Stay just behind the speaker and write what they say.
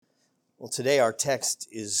Well, today our text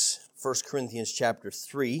is 1 Corinthians chapter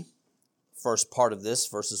 3, first part of this,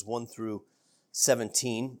 verses 1 through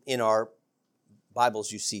 17. In our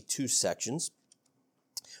Bibles, you see two sections,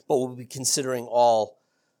 but we'll be considering all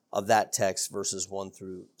of that text, verses 1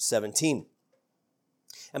 through 17.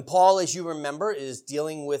 And Paul, as you remember, is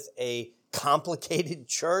dealing with a complicated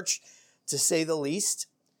church, to say the least,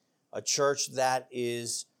 a church that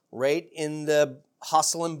is right in the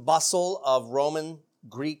hustle and bustle of Roman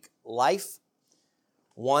Greek life,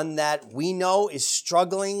 one that we know is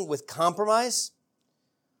struggling with compromise.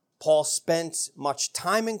 Paul spent much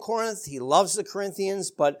time in Corinth. He loves the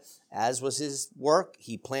Corinthians, but as was his work,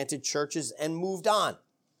 he planted churches and moved on.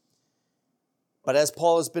 But as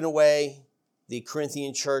Paul has been away, the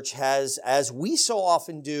Corinthian church has, as we so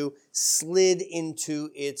often do, slid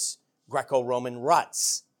into its Greco-Roman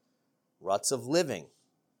ruts of living,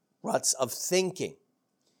 ruts of thinking.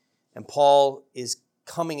 And Paul is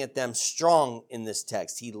coming at them strong in this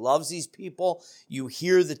text. He loves these people. You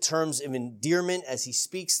hear the terms of endearment as he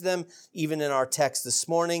speaks them, even in our text this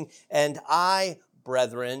morning. And I,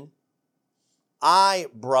 brethren, I,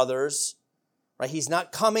 brothers, right? He's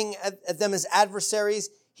not coming at them as adversaries.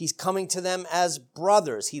 He's coming to them as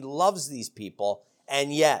brothers. He loves these people,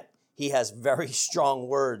 and yet he has very strong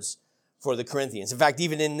words for the Corinthians. In fact,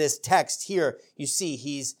 even in this text here, you see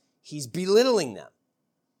he's belittling them.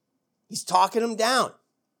 He's talking them down.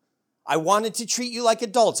 I wanted to treat you like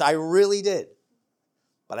adults. I really did.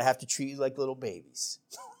 But I have to treat you like little babies.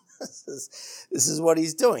 This is what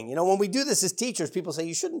he's doing. You know, when we do this as teachers, people say,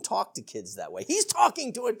 you shouldn't talk to kids that way. He's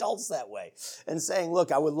talking to adults that way and saying,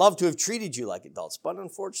 look, I would love to have treated you like adults, but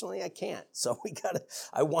unfortunately I can't. So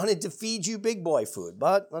I wanted to feed you big boy food,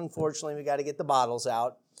 but unfortunately we got to get the bottles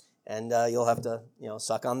out. And you'll have to,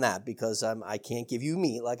 suck on that because I can't give you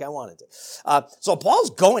meat like I wanted to. So Paul's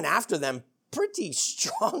going after them pretty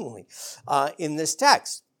strongly in this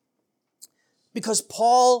text because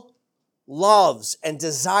Paul loves and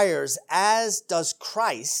desires, as does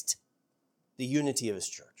Christ, the unity of his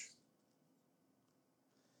church.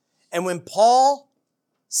 And when Paul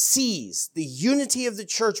sees the unity of the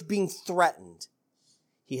church being threatened,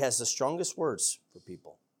 he has the strongest words for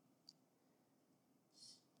people.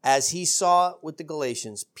 As he saw with the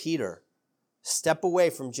Galatians, Peter step away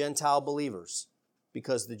from Gentile believers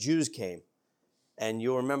because the Jews came. And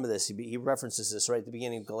you'll remember this. He references this right at the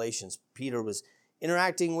beginning of Galatians. Peter was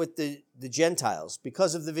interacting with the Gentiles.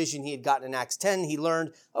 Because of the vision he had gotten in Acts 10, he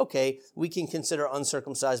learned, okay, we can consider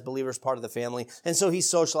uncircumcised believers part of the family. And so he's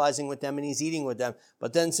socializing with them and he's eating with them.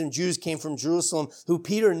 But then some Jews came from Jerusalem who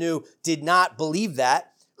Peter knew did not believe that,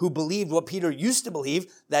 who believed what Peter used to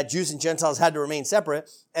believe, that Jews and Gentiles had to remain separate.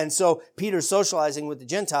 And so Peter's socializing with the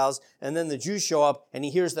Gentiles, and then the Jews show up, and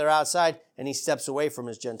he hears they're outside, and he steps away from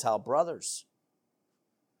his Gentile brothers.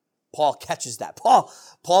 Paul catches that.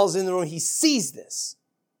 Paul's in the room. He sees this.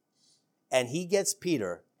 And he gets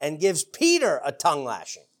Peter and gives Peter a tongue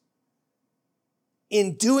lashing.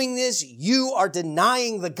 In doing this, you are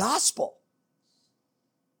denying the gospel.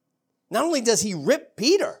 Not only does he rip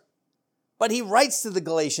Peter, but he writes to the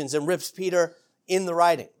Galatians and rips Peter in the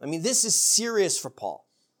writing. I mean, this is serious for Paul.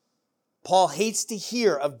 Paul hates to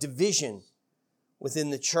hear of division within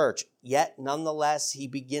the church. Yet, nonetheless, he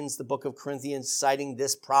begins the book of Corinthians citing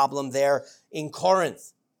this problem there in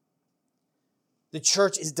Corinth. The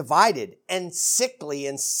church is divided, and sickly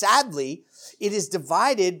and sadly, it is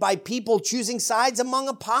divided by people choosing sides among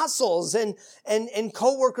apostles and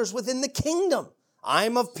co-workers within the kingdom.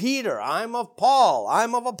 I'm of Peter, I'm of Paul,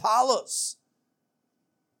 I'm of Apollos.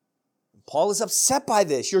 Paul is upset by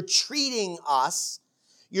this. You're treating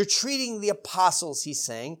the apostles, he's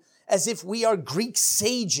saying, as if we are Greek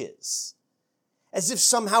sages, as if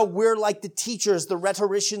somehow we're like the teachers, the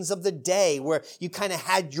rhetoricians of the day, where you kind of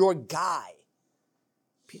had your guy.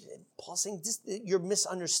 Paul's saying, you're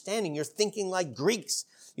misunderstanding. You're thinking like Greeks.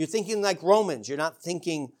 You're thinking like Romans. You're not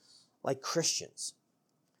thinking like Christians.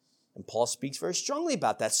 And Paul speaks very strongly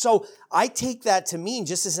about that. So I take that to mean,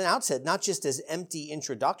 just as an outset, not just as empty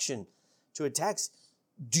introduction to a text,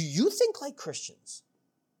 do you think like Christians?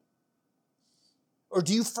 Or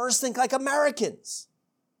do you first think like Americans?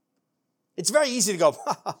 It's very easy to go,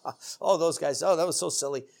 oh, those guys, oh, that was so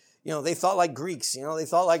silly. They thought like Greeks, they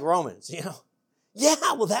thought like Romans, Yeah,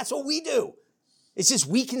 well, that's what we do. It's just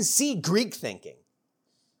we can see Greek thinking.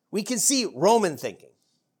 We can see Roman thinking.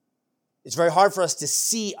 It's very hard for us to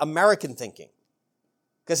see American thinking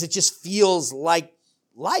because it just feels like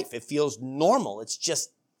life. It feels normal. It's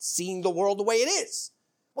just seeing the world the way it is.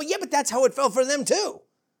 Well, yeah, but that's how it felt for them too.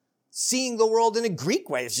 Seeing the world in a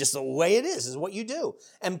Greek way. It's just the way it is what you do.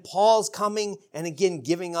 And Paul's coming and again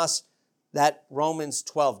giving us that Romans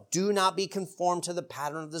 12, do not be conformed to the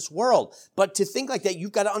pattern of this world. But to think like that,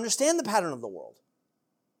 you've got to understand the pattern of the world.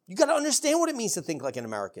 You've got to understand what it means to think like an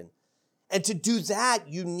American. And to do that,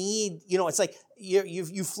 you need, it's like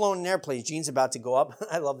you've flown in airplanes. Gene's about to go up.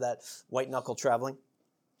 I love that white knuckle traveling.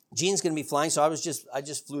 Gene's going to be flying. So I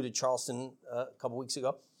just flew to Charleston a couple weeks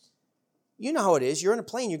ago. You know how it is. You're in a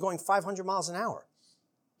plane. You're going 500 miles an hour.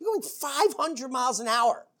 You're going 500 miles an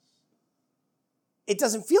hour. It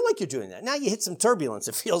doesn't feel like you're doing that. Now you hit some turbulence.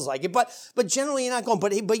 It feels like it. But generally you're not going.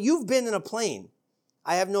 But you've been in a plane,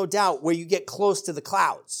 I have no doubt, where you get close to the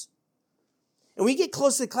clouds. And when you get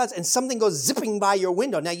close to the clouds and something goes zipping by your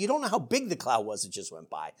window, now you don't know how big the cloud was that just went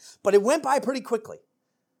by, but it went by pretty quickly.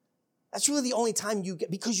 That's really the only time you get,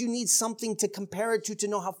 because you need something to compare it to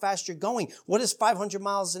know how fast you're going. What does 500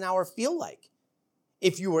 miles an hour feel like?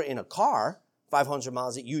 If you were in a car, 500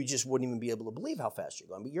 miles, you just wouldn't even be able to believe how fast you're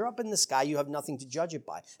going. But you're up in the sky, you have nothing to judge it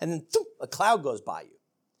by. And then a cloud goes by you.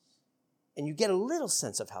 And you get a little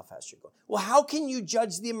sense of how fast you're going. Well, how can you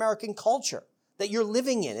judge the American culture that you're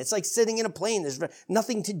living in? It's like sitting in a plane. There's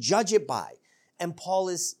nothing to judge it by. And Paul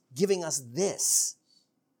is giving us this.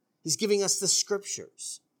 He's giving us the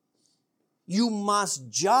scriptures. You must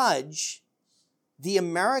judge the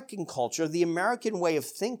American culture, the American way of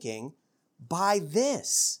thinking, by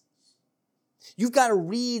this. You've got to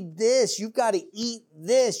read this. You've got to eat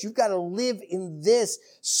this. You've got to live in this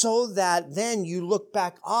so that then you look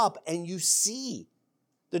back up and you see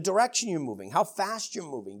the direction you're moving, how fast you're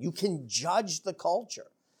moving. You can judge the culture.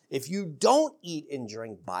 If you don't eat and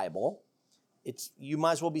drink Bible, you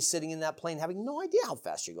might as well be sitting in that plane having no idea how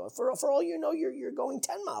fast you're going. For all you know, you're going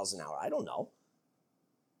 10 miles an hour. I don't know.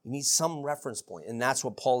 You need some reference point, and that's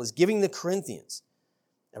what Paul is giving the Corinthians,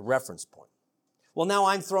 a reference point. Well, now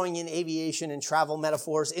I'm throwing in aviation and travel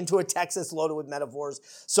metaphors into a text that's loaded with metaphors.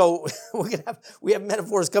 So we have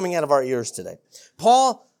metaphors coming out of our ears today.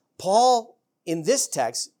 Paul, in this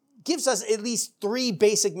text, gives us at least 3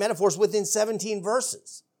 basic metaphors within 17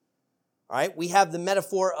 verses. All right, we have the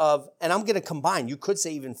metaphor of, and I'm going to combine, you could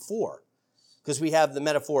say even 4, because we have the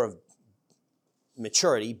metaphor of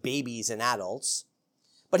maturity, babies and adults,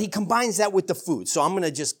 but he combines that with the food. So I'm going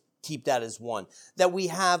to just keep that as one. That we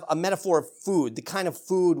have a metaphor of food, the kind of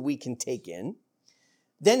food we can take in.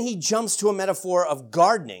 Then he jumps to a metaphor of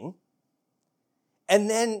gardening, and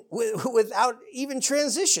then without even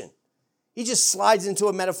transition, he just slides into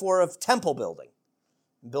a metaphor of temple building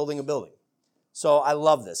a building. So I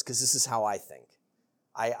love this because this is how I think.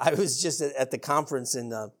 I was just at the conference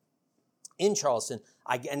in Charleston.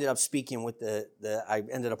 I ended up speaking with I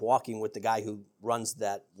ended up walking with the guy who runs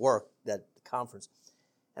that conference.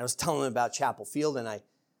 And I was telling him about Chapel Field, and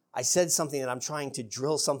I said something that I'm trying to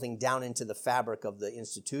drill something down into the fabric of the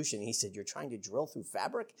institution. He said, "You're trying to drill through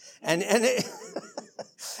fabric?" And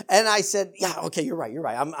I said, "Yeah, okay, you're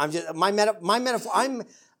right. I'm just my metaphor.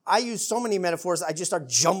 I use so many metaphors, I just start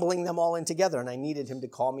jumbling them all in together, and I needed him to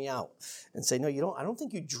call me out and say, "No, you don't. I don't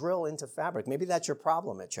think you drill into fabric. Maybe that's your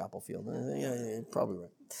problem at Chapel Field." Yeah, probably right.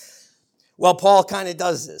 Well, Paul kind of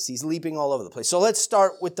does this. He's leaping all over the place. So let's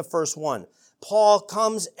start with the first one. Paul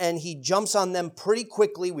comes and he jumps on them pretty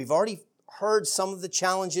quickly. We've already heard some of the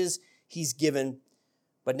challenges he's given,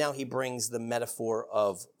 but now he brings the metaphor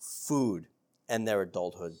of food and their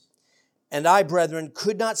adulthood. "And I, brethren,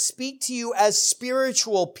 could not speak to you as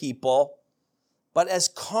spiritual people, but as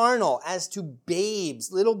carnal, as to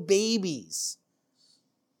babes, little babies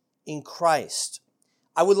in Christ.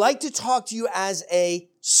 I would like to talk to you as a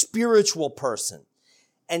spiritual person."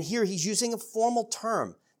 And here he's using a formal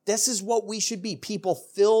term. This is what we should be, people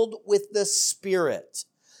filled with the Spirit,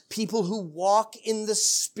 people who walk in the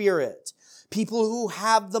Spirit, people who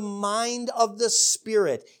have the mind of the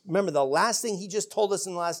Spirit. Remember, the last thing he just told us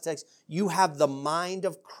in the last text, you have the mind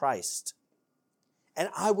of Christ. And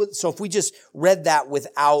so if we just read that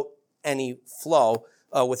without any flow,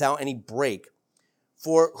 without any break,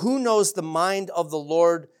 for who knows the mind of the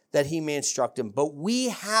Lord that he may instruct him? But we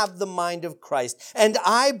have the mind of Christ. And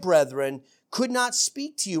I, brethren, could not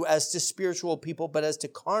speak to you as to spiritual people, but as to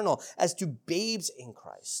carnal, as to babes in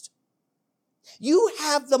Christ. You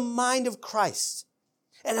have the mind of Christ.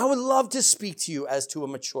 And I would love to speak to you as to a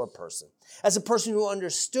mature person, as a person who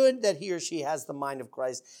understood that he or she has the mind of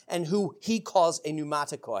Christ and who he calls a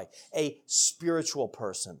pneumatikoi, a spiritual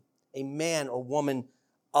person, a man or woman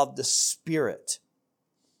of the Spirit.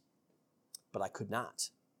 But I could not,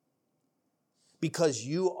 because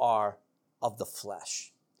you are of the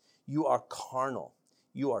flesh. You are carnal.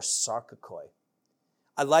 You are sarkakoi.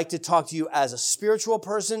 I'd like to talk to you as a spiritual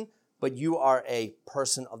person, but you are a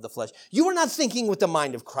person of the flesh. You are not thinking with the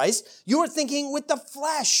mind of Christ. You are thinking with the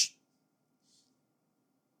flesh.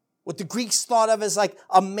 What the Greeks thought of as like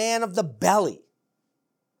a man of the belly.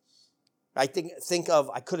 I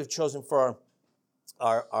could have chosen for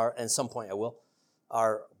our at some point I will,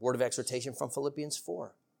 our word of exhortation from Philippians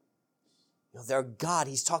 4. Their God,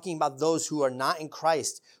 he's talking about those who are not in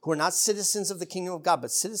Christ, who are not citizens of the kingdom of God,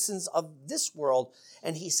 but citizens of this world.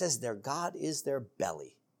 And he says their God is their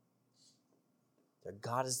belly. Their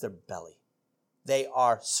God is their belly. They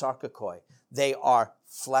are sarkakoi. They are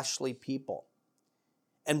fleshly people.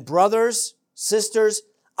 And brothers, sisters,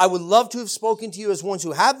 I would love to have spoken to you as ones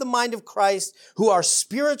who have the mind of Christ, who are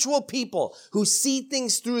spiritual people, who see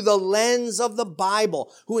things through the lens of the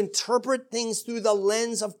Bible, who interpret things through the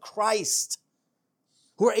lens of Christ,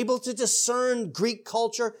 who are able to discern Greek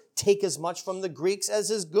culture, take as much from the Greeks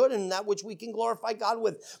as is good and that which we can glorify God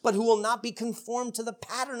with, but who will not be conformed to the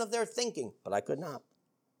pattern of their thinking. But I could not.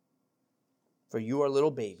 For you are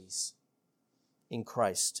little babies in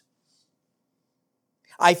Christ.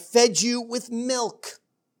 I fed you with milk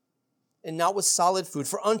and not with solid food,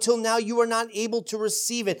 for until now you are not able to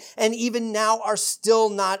receive it, and even now are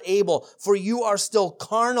still not able, for you are still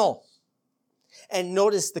carnal. And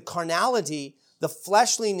notice the carnality, the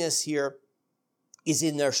fleshliness here is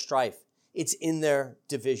in their strife. It's in their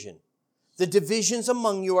division. The divisions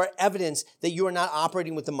among you are evidence that you are not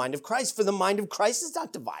operating with the mind of Christ, for the mind of Christ is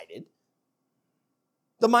not divided.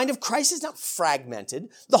 The mind of Christ is not fragmented.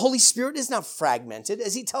 The Holy Spirit is not fragmented.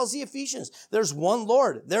 As he tells the Ephesians, there's one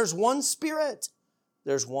Lord, there's one Spirit,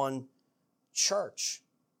 there's one church.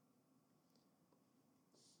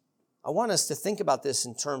 I want us to think about this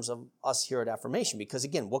in terms of us here at Affirmation, because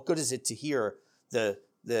again, what good is it to hear the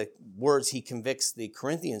words he convicts the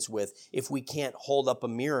Corinthians with if we can't hold up a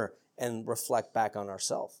mirror and reflect back on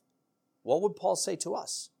ourselves? What would Paul say to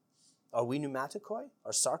us? Are we pneumatikoi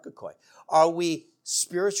or sarkakoi? Are we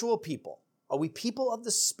spiritual people? Are we people of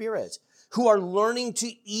the Spirit who are learning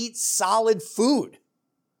to eat solid food?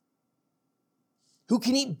 Who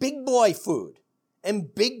can eat big boy food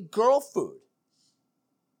and big girl food?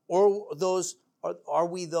 Or are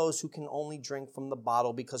we those who can only drink from the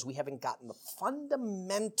bottle because we haven't gotten the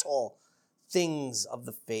fundamental things of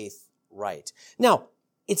the faith right? Now,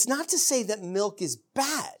 it's not to say that milk is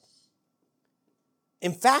bad.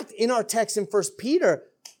 In fact, in our text in 1 Peter,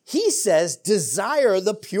 he says, desire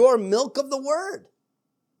the pure milk of the word.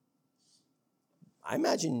 I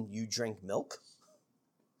imagine you drink milk.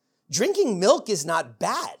 Drinking milk is not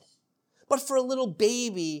bad. But for a little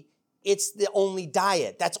baby, it's the only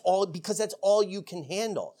diet. That's all, because that's all you can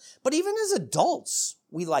handle. But even as adults,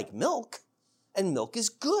 we like milk, and milk is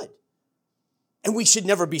good. And we should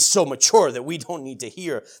never be so mature that we don't need to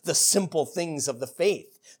hear the simple things of the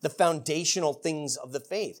faith, the foundational things of the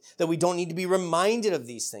faith, that we don't need to be reminded of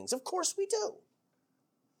these things. Of course we do.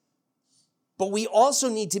 But we also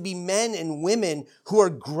need to be men and women who are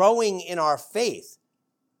growing in our faith,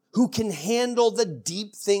 who can handle the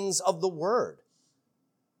deep things of the word,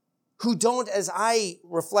 who don't, as I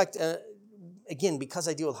reflect, again, because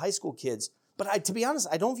I deal with high school kids, but to be honest,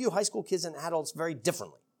 I don't view high school kids and adults very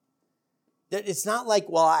differently. It's not like,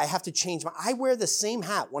 well, I have to change I wear the same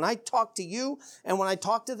hat when I talk to you and when I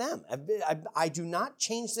talk to them. I do not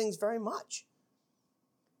change things very much.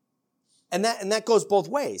 And that goes both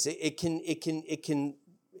ways. I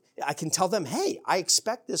can tell them, hey, I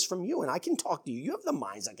expect this from you, and I can talk to you. You have the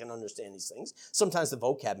minds that can understand these things. Sometimes the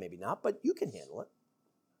vocab, maybe not, but you can handle it.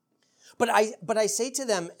 But I say to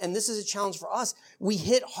them, and this is a challenge for us, we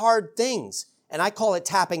hit hard things. And I call it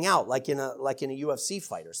tapping out, like in a UFC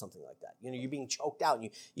fight or something like that. You're being choked out, and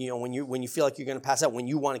when you feel like you're going to pass out, when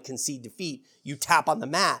you want to concede defeat, you tap on the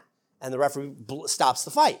mat, and the referee stops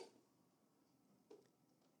the fight.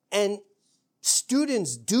 And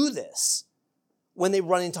students do this when they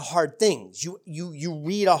run into hard things. You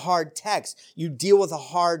read a hard text, you deal with a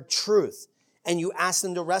hard truth, and you ask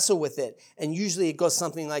them to wrestle with it. And usually it goes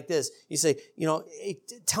something like this: you say, hey,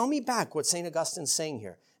 tell me back what St. Augustine's saying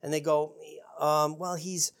here, and they go, well,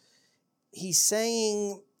 he's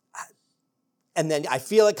saying, and then I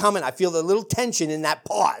feel it coming. I feel the little tension in that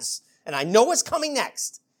pause, and I know what's coming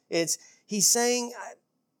next. He's saying,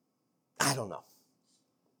 I don't know.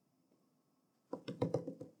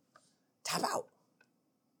 Tap out.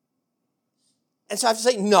 And so I have to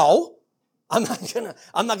say, no, I'm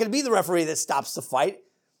not gonna be the referee that stops the fight.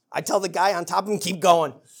 I tell the guy on top of him, keep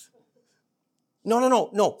going.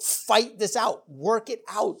 No. Fight this out. Work it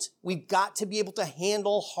out. We've got to be able to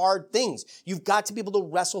handle hard things. You've got to be able to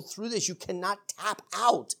wrestle through this. You cannot tap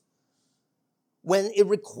out when it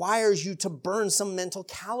requires you to burn some mental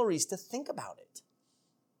calories to think about it.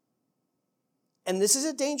 And this is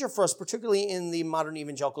a danger for us, particularly in the modern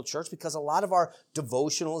evangelical church, because a lot of our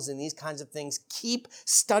devotionals and these kinds of things keep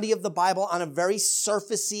study of the Bible on a very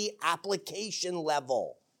surfacey application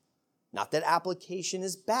level. Not that application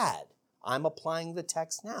is bad. I'm applying the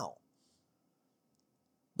text now.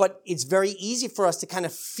 But it's very easy for us to kind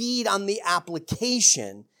of feed on the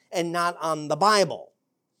application and not on the Bible.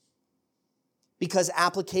 Because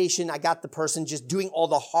application, I got the person just doing all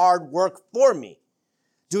the hard work for me,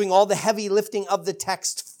 doing all the heavy lifting of the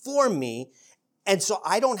text for me. And so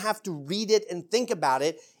I don't have to read it and think about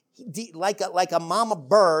it. Like a mama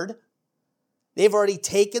bird, they've already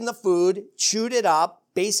taken the food, chewed it up,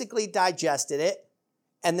 basically digested it,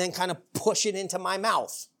 and then kind of push it into my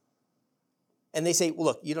mouth. And they say, well,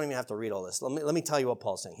 look, you don't even have to read all this. Let me tell you what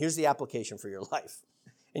Paul's saying. Here's the application for your life.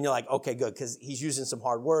 And you're like, okay, good, because he's using some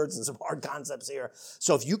hard words and some hard concepts here.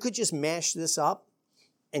 So if you could just mash this up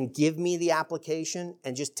and give me the application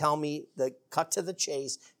and just tell me cut to the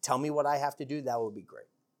chase, tell me what I have to do, that would be great.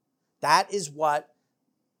 That is what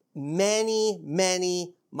many,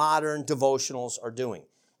 many modern devotionals are doing.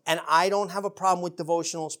 And I don't have a problem with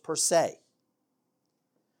devotionals per se.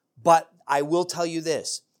 But I will tell you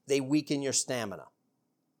this, they weaken your stamina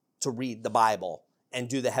to read the Bible and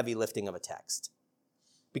do the heavy lifting of a text.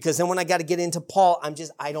 Because then when I got to get into Paul,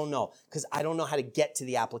 I don't know. Because I don't know how to get to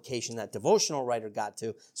the application that devotional writer got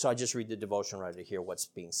to. So I just read the devotional writer to hear what's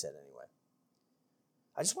being said anyway.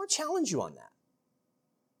 I just want to challenge you on that.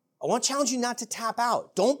 I want to challenge you not to tap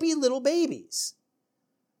out. Don't be little babies.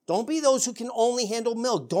 Don't be those who can only handle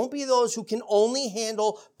milk. Don't be those who can only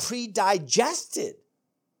handle pre-digested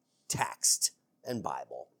text and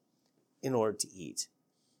Bible in order to eat.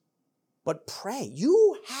 But pray.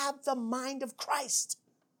 You have the mind of Christ.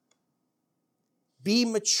 Be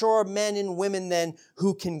mature men and women then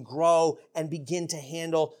who can grow and begin to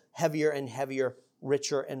handle heavier and heavier,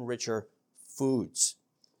 richer and richer foods.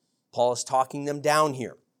 Paul is talking them down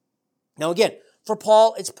here. Now again, for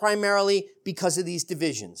Paul, it's primarily because of these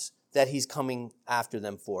divisions that he's coming after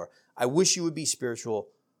them for. I wish you would be spiritual,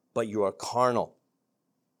 but you are carnal.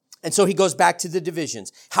 And so he goes back to the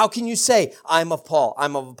divisions. How can you say, I'm of Paul,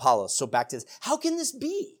 I'm of Apollos? So back to this. How can this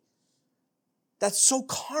be? That's so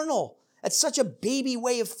carnal. That's such a baby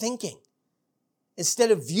way of thinking.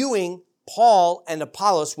 Instead of viewing Paul and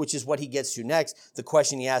Apollos, which is what he gets to next, the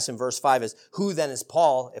question he asks in verse 5 is, who then is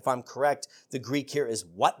Paul? If I'm correct, the Greek here is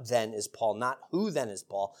what then is Paul, not who then is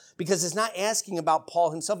Paul. Because it's not asking about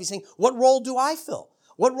Paul himself. He's saying, what role do I fill?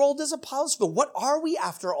 What role does Apollos fill? What are we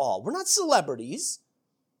after all? We're not celebrities.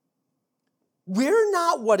 We're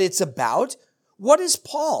not what it's about. What is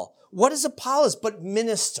Paul? What is Apollos but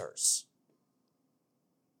ministers?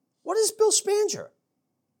 What is Bill Spanger?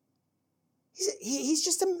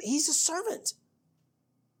 He's a servant.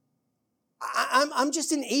 I'm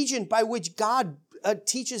just an agent by which God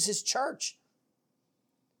teaches his church.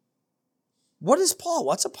 What is Paul?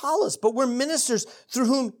 What's Apollos? But we're ministers through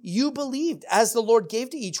whom you believed as the Lord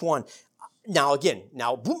gave to each one. Now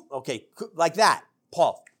boom, okay, like that.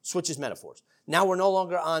 Paul switches metaphors. Now we're no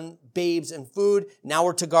longer on babes and food. Now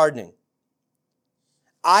we're to gardening.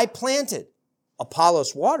 I planted,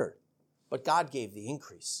 Apollos watered, but God gave the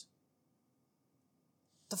increase.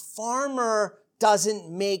 The farmer doesn't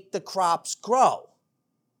make the crops grow.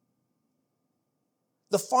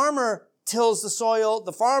 The farmer tills the soil,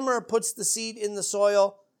 the farmer puts the seed in the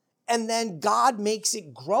soil, and then God makes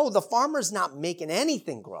it grow. The farmer's not making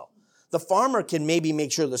anything grow. The farmer can maybe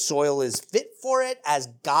make sure the soil is fit for it as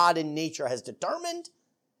God in nature has determined.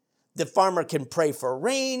 The farmer can pray for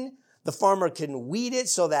rain. The farmer can weed it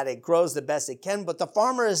so that it grows the best it can, but the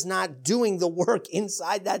farmer is not doing the work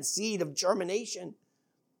inside that seed of germination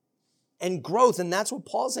and growth. And that's what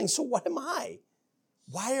Paul's saying. So what am I?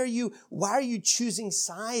 Why are you choosing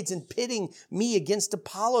sides and pitting me against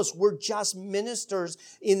Apollos? We're just ministers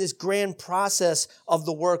in this grand process of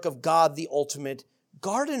the work of God, the ultimate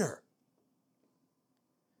gardener.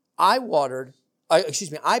 I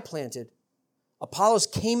planted. Apollos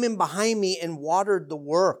came in behind me and watered the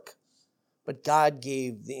work, but God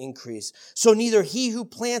gave the increase. So neither he who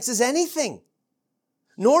plants is anything,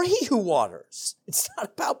 nor he who waters. It's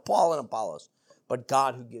not about Paul and Apollos, but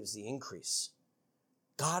God who gives the increase.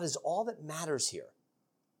 God is all that matters here.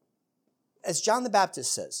 As John the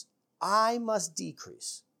Baptist says, I must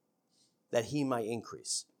decrease that he might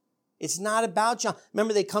increase. It's not about John.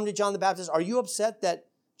 Remember, they come to John the Baptist. Are you upset that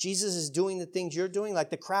Jesus is doing the things you're doing? Like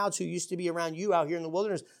the crowds who used to be around you out here in the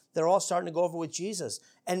wilderness, they're all starting to go over with Jesus.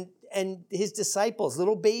 And his disciples,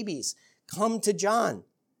 little babies, come to John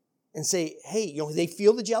and say, hey, they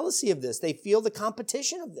feel the jealousy of this. They feel the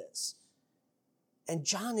competition of this. And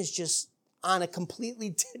John is just, on a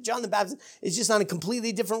completely, John the Baptist is just on a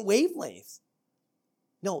completely different wavelength.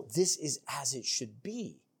 No, this is as it should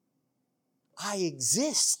be. I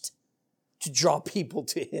exist to draw people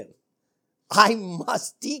to him. I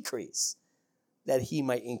must decrease that he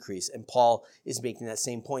might increase. And Paul is making that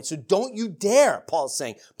same point. So don't you dare, Paul's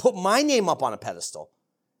saying, put my name up on a pedestal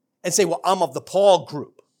and say, well, I'm of the Paul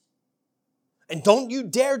group. And don't you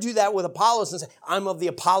dare do that with Apollos and say, I'm of the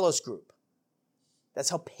Apollos group. That's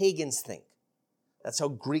how pagans think. That's how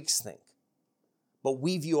Greeks think. But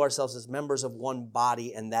we view ourselves as members of one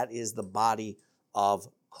body, and that is the body of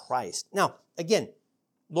Christ. Now, again,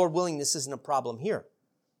 Lord willing, this isn't a problem here.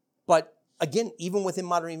 But again, even within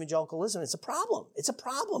modern evangelicalism, it's a problem. It's a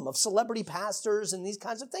problem of celebrity pastors and these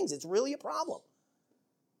kinds of things. It's really a problem.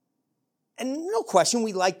 And no question,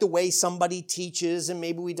 we like the way somebody teaches, and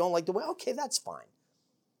maybe we don't like the way, okay, that's fine.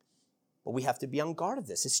 But we have to be on guard of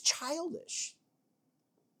this. It's childish.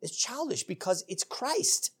 It's childish because it's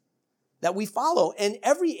Christ that we follow. And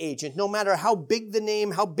every agent, no matter how big the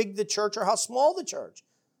name, how big the church, or how small the church,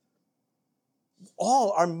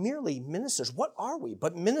 all are merely ministers. What are we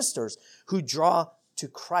but ministers who draw to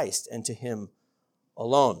Christ and to him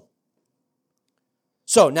alone?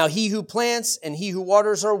 So now he who plants and he who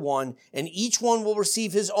waters are one, and each one will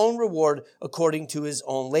receive his own reward according to his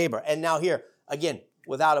own labor. And now here, again,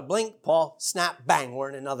 without a blink, Paul, snap, bang, we're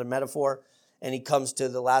in another metaphor, and he comes to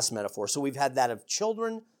the last metaphor. So we've had that of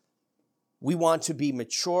children. We want to be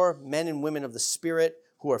mature men and women of the Spirit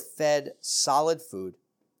who are fed solid food.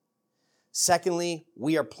 Secondly,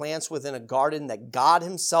 we are plants within a garden that God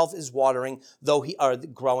himself is watering,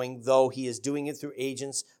 growing, though he is doing it through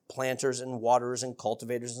agents, planters and waterers and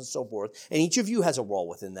cultivators and so forth. And each of you has a role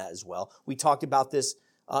within that as well. We talked about this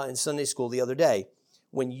in Sunday school the other day.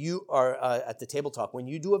 When you are at the table talk, when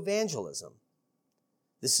you do evangelism,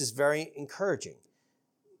 this is very encouraging.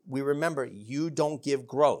 We remember you don't give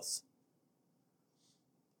growth.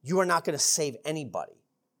 You are not going to save anybody.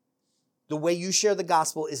 The way you share the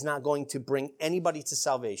gospel is not going to bring anybody to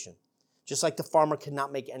salvation. Just like the farmer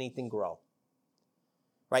cannot make anything grow.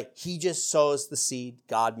 Right? He just sows the seed.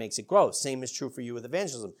 God makes it grow. Same is true for you with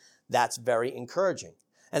evangelism. That's very encouraging.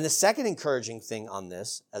 And the second encouraging thing on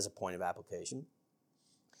this, as a point of application,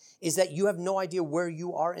 is that you have no idea where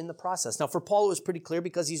you are in the process. Now, for Paul, it was pretty clear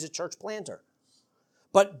because he's a church planter.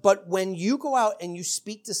 But when you go out and you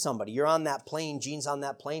speak to somebody, you're on that plane, Gene's on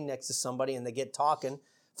that plane next to somebody, and they get talking.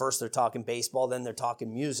 First, they're talking baseball, then they're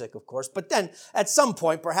talking music, of course. But then, at some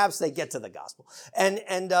point, perhaps they get to the gospel. And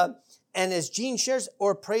as Gene shares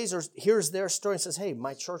or prays or hears their story and says, hey,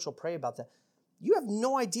 my church will pray about that, you have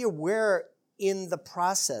no idea where in the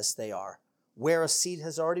process they are, where a seed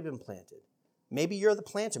has already been planted. Maybe you're the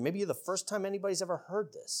planter. Maybe you're the first time anybody's ever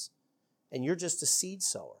heard this, and you're just a seed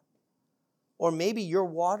sower. Or maybe you're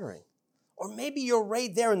watering. Or maybe you're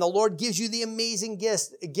right there, and the Lord gives you the amazing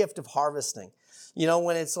gift of harvesting. You know,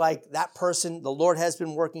 when it's like that person, the Lord has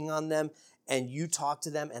been working on them, and you talk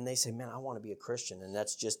to them, and they say, man, I want to be a Christian, and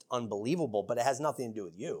that's just unbelievable, but it has nothing to do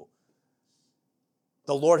with you.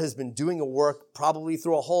 The Lord has been doing a work probably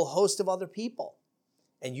through a whole host of other people,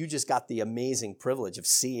 and you just got the amazing privilege of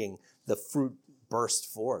seeing the fruit burst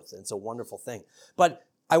forth. It's a wonderful thing. But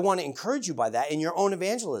I want to encourage you by that in your own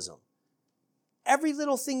evangelism. Every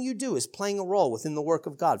little thing you do is playing a role within the work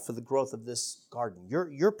of God for the growth of this garden.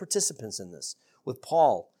 You're participants in this with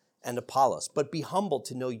Paul and Apollos. But be humbled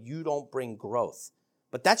to know you don't bring growth.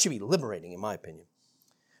 But that should be liberating, in my opinion.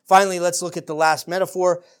 Finally, let's look at the last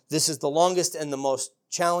metaphor. This is the longest and the most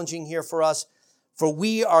challenging here for us. For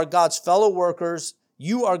we are God's fellow workers.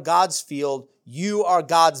 You are God's field. You are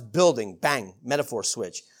God's building. Bang, metaphor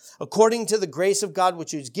switch. According to the grace of God,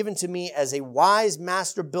 which is given to me as a wise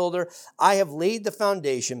master builder, I have laid the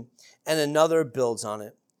foundation, and another builds on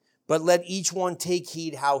it. But let each one take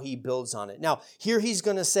heed how he builds on it. Now, here he's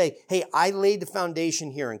going to say, hey, I laid the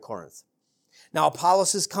foundation here in Corinth. Now,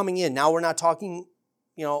 Apollos is coming in. Now we're not talking,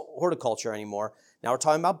 horticulture anymore. Now we're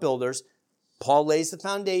talking about builders. Paul lays the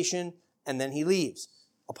foundation, and then he leaves.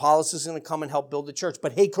 Apollos is going to come and help build the church.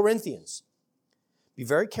 But hey, Corinthians, be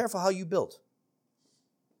very careful how you build.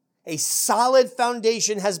 A solid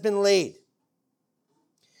foundation has been laid.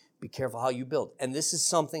 Be careful how you build. And this is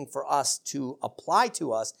something for us to apply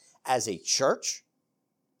to us as a church,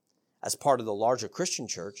 as part of the larger Christian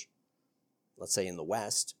church, let's say in the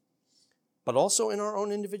West, but also in our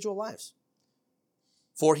own individual lives.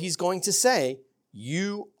 For he's going to say,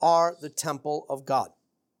 you are the temple of God.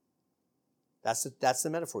 That's the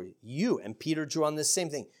metaphor. You, and Peter drew on this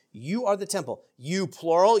same thing. You are the temple. You,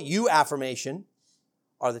 plural, you, affirmation,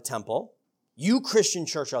 are the temple. You, Christian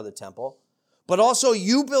church, are the temple. But also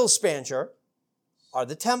you, Bill Spancher, are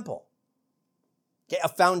the temple. Okay, a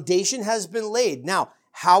foundation has been laid. Now,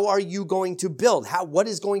 how are you going to build? What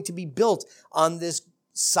is going to be built on this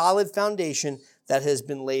solid foundation that has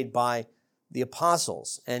been laid by the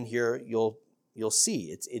apostles? And here you'll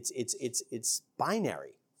see it's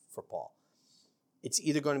binary for Paul. It's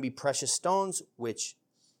either going to be precious stones, which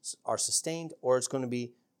are sustained, or it's going to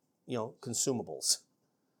be, consumables.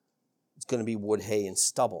 It's going to be wood, hay, and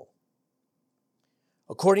stubble.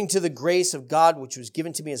 According to the grace of God, which was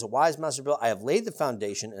given to me as a wise master builder, I have laid the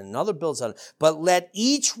foundation, and another builds on it. But let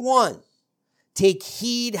each one take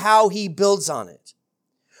heed how he builds on it.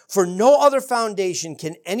 For no other foundation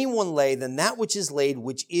can anyone lay than that which is laid,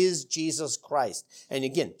 which is Jesus Christ. And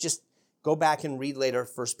again, just go back and read later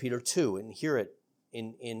 1 Peter 2 and hear it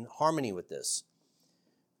in harmony with this.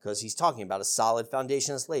 Because he's talking about a solid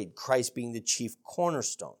foundation that's laid, Christ being the chief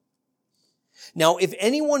cornerstone. Now, if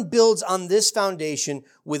anyone builds on this foundation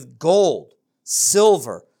with gold,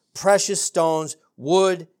 silver, precious stones,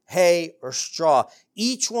 wood, hay, or straw,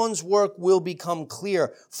 each one's work will become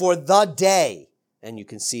clear, for the day, and you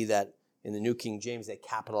can see that in the New King James, they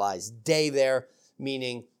capitalize day there,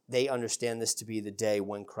 meaning they understand this to be the day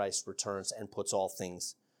when Christ returns and puts all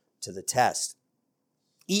things to the test.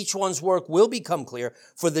 Each one's work will become clear,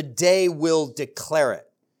 for the day will declare it,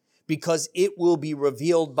 because it will be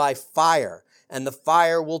revealed by fire, and the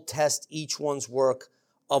fire will test each one's work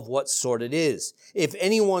of what sort it is. If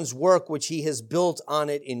anyone's work which he has built on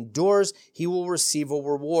it endures, he will receive a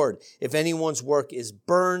reward. If anyone's work is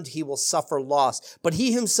burned, he will suffer loss, but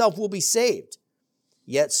he himself will be saved,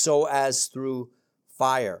 yet so as through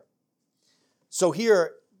fire. So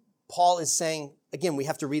here, Paul is saying, again, we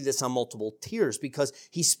have to read this on multiple tiers because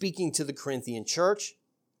he's speaking to the Corinthian church.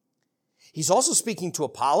 He's also speaking to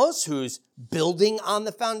Apollos, who's building on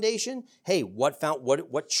the foundation. Hey, what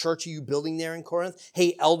church are you building there in Corinth?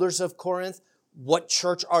 Hey, elders of Corinth, what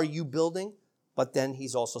church are you building? But then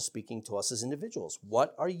he's also speaking to us as individuals.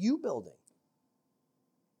 What are you building?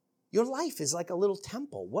 Your life is like a little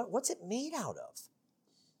temple. What's it made out of?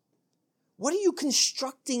 What are you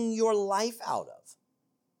constructing your life out of?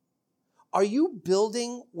 Are you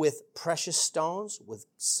building with precious stones, with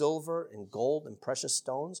silver and gold and precious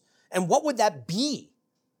stones? And what would that be?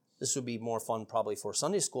 This would be more fun probably for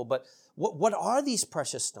Sunday school, but what are these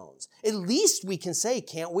precious stones? At least we can say,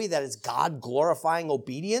 can't we, that it's God-glorifying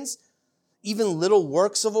obedience? Even little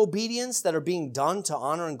works of obedience that are being done to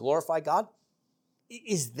honor and glorify God?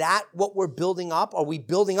 Is that what we're building up? Are we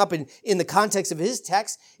building up in the context of his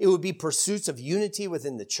text? It would be pursuits of unity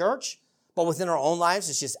within the church, but within our own lives,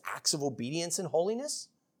 it's just acts of obedience and holiness.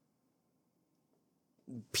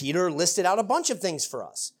 Peter listed out a bunch of things for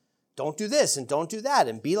us. Don't do this and don't do that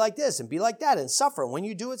and be like this and be like that and suffer. When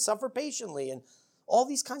you do it, suffer patiently and all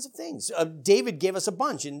these kinds of things. David gave us a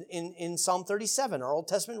bunch in Psalm 37, our Old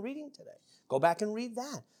Testament reading today. Go back and read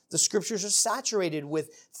that. The scriptures are saturated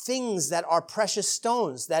with things that are precious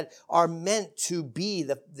stones that are meant to be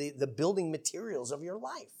the building materials of your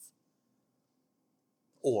life.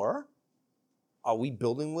 Or are we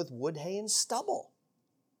building with wood, hay, and stubble?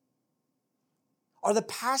 Are the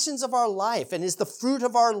passions of our life and is the fruit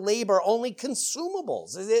of our labor only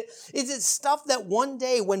consumables? Is it stuff that one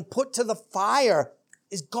day when put to the fire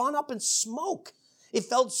is gone up in smoke? It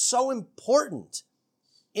felt so important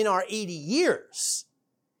in our 80 years.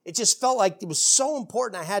 It just felt like it was so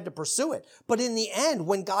important I had to pursue it. But in the end,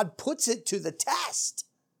 when God puts it to the test,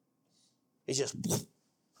 it's just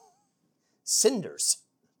cinders.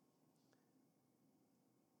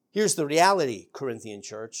 Here's the reality, Corinthian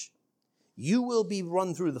church. You will be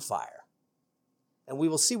run through the fire, and we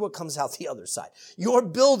will see what comes out the other side. Your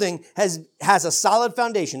building has a solid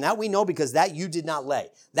foundation. That we know because that you did not lay.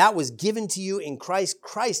 That was given to you in Christ.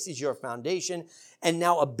 Christ is your foundation, and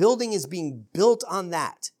now a building is being built on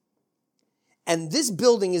that. And this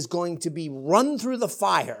building is going to be run through the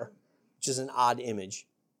fire, which is an odd image,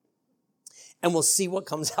 and we'll see what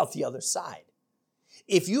comes out the other side.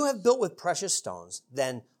 If you have built with precious stones,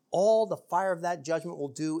 then all the fire of that judgment will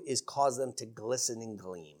do is cause them to glisten and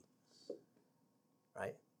gleam,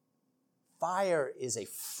 right? Fire is a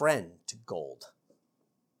friend to gold.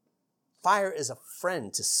 Fire is a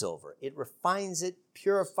friend to silver. It refines it,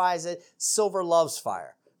 purifies it. Silver loves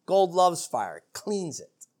fire. Gold loves fire. It cleans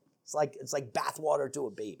it. It's like bath water to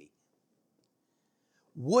a baby.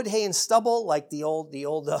 Wood, hay, and stubble, like the old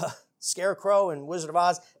scarecrow in Wizard of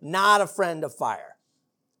Oz, not a friend of fire.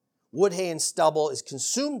 Wood, hay, and stubble is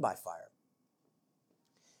consumed by fire.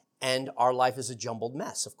 And our life is a jumbled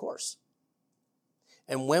mess, of course.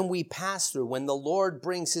 And when we pass through, when the Lord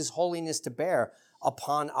brings his holiness to bear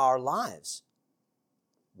upon our lives,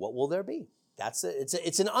 what will there be?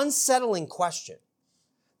 It's an unsettling question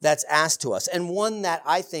that's asked to us, and one that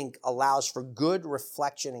I think allows for good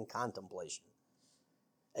reflection and contemplation.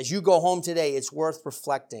 As you go home today, it's worth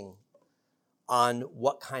reflecting on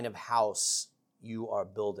what kind of house you are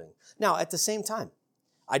building. Now, at the same time,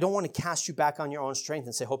 I don't want to cast you back on your own strength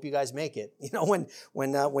and say, hope you guys make it. You know,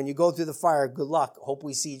 when you go through the fire, good luck. Hope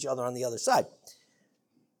we see each other on the other side.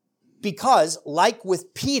 Because, like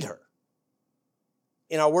with Peter,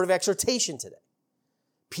 in our word of exhortation today,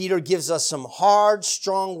 Peter gives us some hard,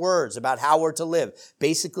 strong words about how we're to live.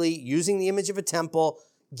 Basically, using the image of a temple,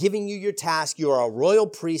 giving you your task. You are a royal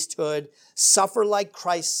priesthood. Suffer like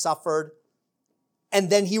Christ suffered. And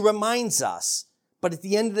then he reminds us, but at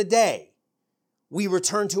the end of the day, we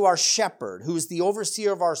return to our shepherd, who is the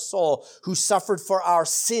overseer of our soul, who suffered for our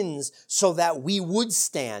sins so that we would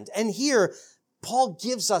stand. And here, Paul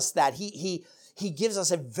gives us that. He gives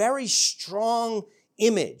us a very strong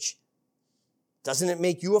image. Doesn't it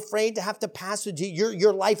make you afraid to have to pass through?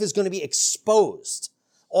 Your life is going to be exposed.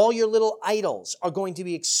 All your little idols are going to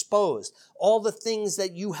be exposed. All the things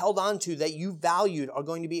that you held on to, that you valued, are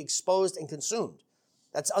going to be exposed and consumed.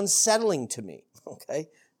 That's unsettling to me, okay?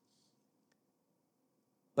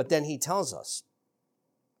 But then he tells us,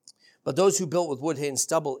 but those who built with wood, hay, and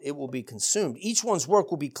stubble, it will be consumed. Each one's work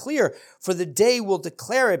will be clear, for the day will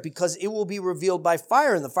declare it, because it will be revealed by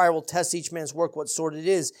fire, and the fire will test each man's work, what sort it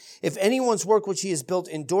is. If anyone's work which he has built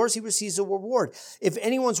endures, he receives a reward. If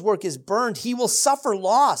anyone's work is burned, he will suffer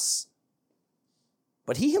loss.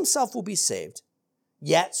 But he himself will be saved,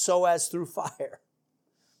 yet so as through fire.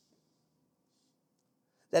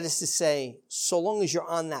 That is to say, so long as you're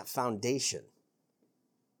on that foundation,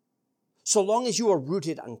 so long as you are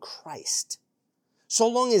rooted on Christ, so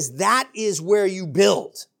long as that is where you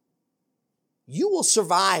build, you will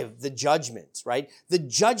survive the judgment, right? The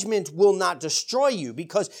judgment will not destroy you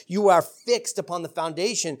because you are fixed upon the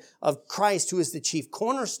foundation of Christ, who is the chief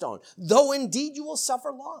cornerstone, though indeed you will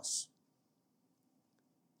suffer loss.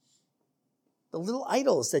 The little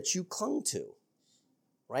idols that you clung to,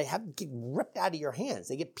 right, get ripped out of your hands.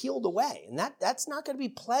 They get peeled away, and that's not going to be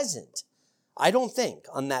pleasant, I don't think,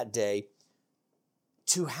 on that day,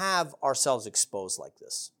 to have ourselves exposed like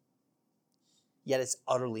this. Yet it's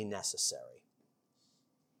utterly necessary.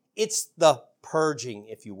 It's the purging,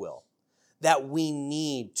 if you will, that we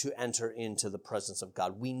need to enter into the presence of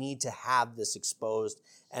God. We need to have this exposed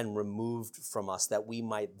and removed from us, that we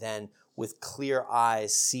might then, with clear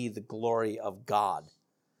eyes, see the glory of God.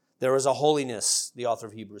 There is a holiness, the author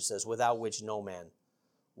of Hebrews says, without which no man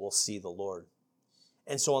will see the Lord.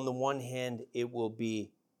 And so on the one hand, it will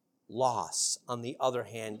be loss. On the other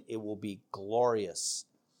hand, it will be glorious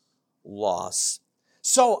loss.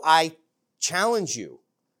 So I challenge you.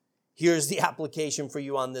 Here's the application for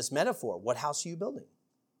you on this metaphor. What house are you building?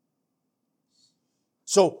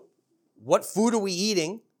 So what food are we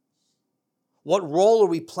eating? What role are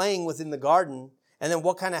we playing within the garden? And then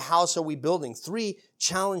what kind of house are we building? 3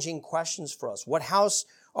 challenging questions for us. What house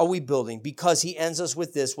are we building? Because he ends us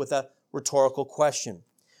with this, with a rhetorical question.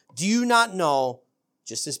 Do you not know,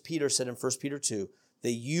 just as Peter said in 1 Peter 2,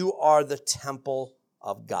 that you are the temple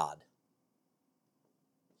of God?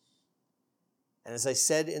 And as I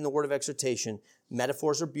said in the word of exhortation,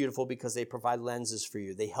 metaphors are beautiful because they provide lenses for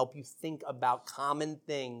you. They help you think about common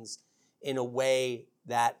things in a way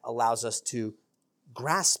that allows us to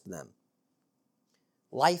grasp them.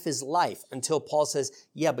 Life is life until Paul says,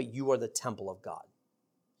 yeah, but you are the temple of God.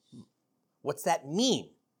 What's that mean?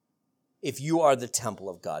 If you are the temple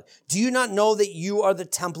of God. Do you not know that you are the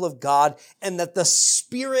temple of God and that the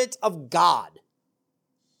Spirit of God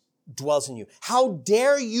dwells in you? How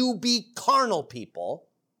dare you be carnal people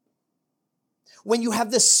when you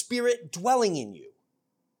have the Spirit dwelling in you?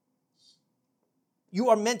 You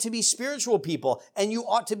are meant to be spiritual people, and you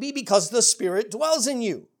ought to be, because the Spirit dwells in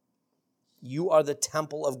you. You are the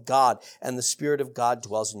temple of God, and the Spirit of God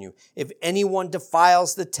dwells in you. If anyone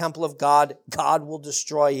defiles the temple of God, God will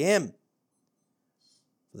destroy him.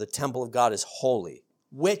 For the temple of God is holy,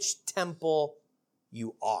 which temple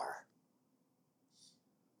you are.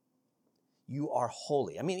 You are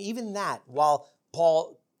holy. I mean, even that, while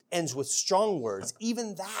Paul ends with strong words,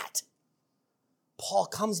 even that, Paul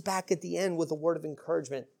comes back at the end with a word of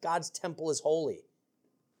encouragement. God's temple is holy,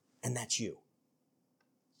 and that's you.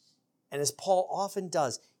 And as Paul often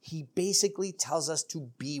does, he basically tells us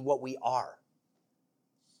to be what we are.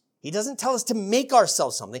 He doesn't tell us to make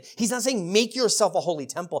ourselves something. He's not saying make yourself a holy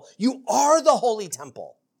temple. You are the holy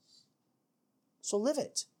temple. So live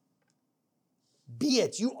it. Be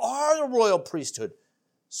it. You are the royal priesthood.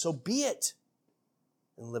 So be it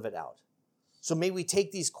and live it out. So may we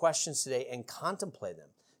take these questions today and contemplate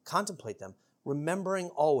them, remembering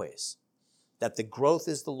always that the growth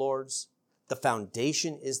is the Lord's, the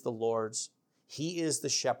foundation is the Lord's. He is the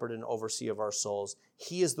shepherd and overseer of our souls.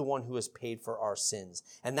 He is the one who has paid for our sins.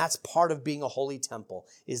 And that's part of being a holy temple,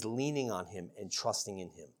 is leaning on him and trusting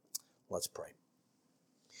in him. Let's pray.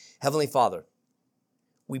 Heavenly Father,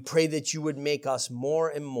 we pray that you would make us more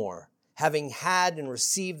and more, having had and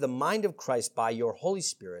received the mind of Christ by your Holy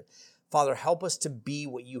Spirit. Father, help us to be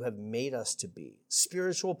what you have made us to be,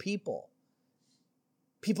 spiritual people.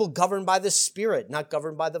 People governed by the Spirit, not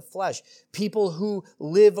governed by the flesh. People who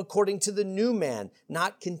live according to the new man,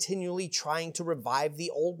 not continually trying to revive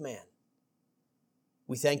the old man.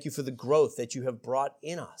 We thank you for the growth that you have brought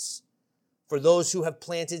in us, for those who have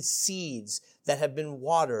planted seeds that have been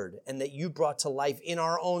watered and that you brought to life in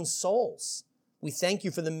our own souls. We thank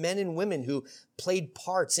you for the men and women who played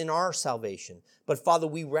parts in our salvation. But Father,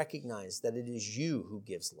 we recognize that it is you who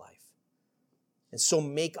gives life. And so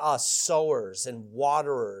make us sowers and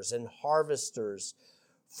waterers and harvesters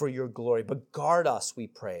for your glory. But guard us, we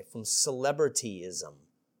pray, from celebrityism.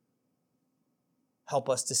 Help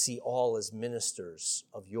us to see all as ministers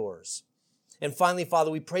of yours. And finally,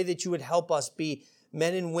 Father, we pray that you would help us be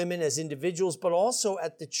men and women as individuals, but also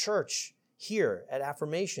at the church here at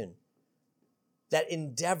Affirmation, that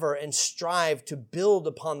endeavor and strive to build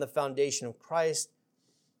upon the foundation of Christ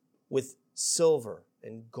with silver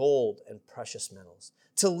and gold and precious metals,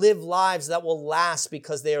 to live lives that will last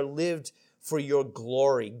because they are lived for your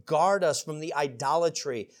glory. Guard us from the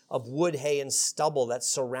idolatry of wood, hay, and stubble that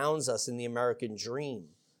surrounds us in the American dream.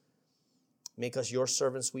 Make us your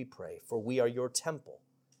servants, we pray, for we are your temple,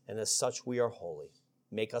 and as such we are holy.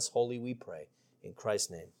 Make us holy, we pray. In Christ's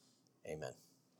name, amen.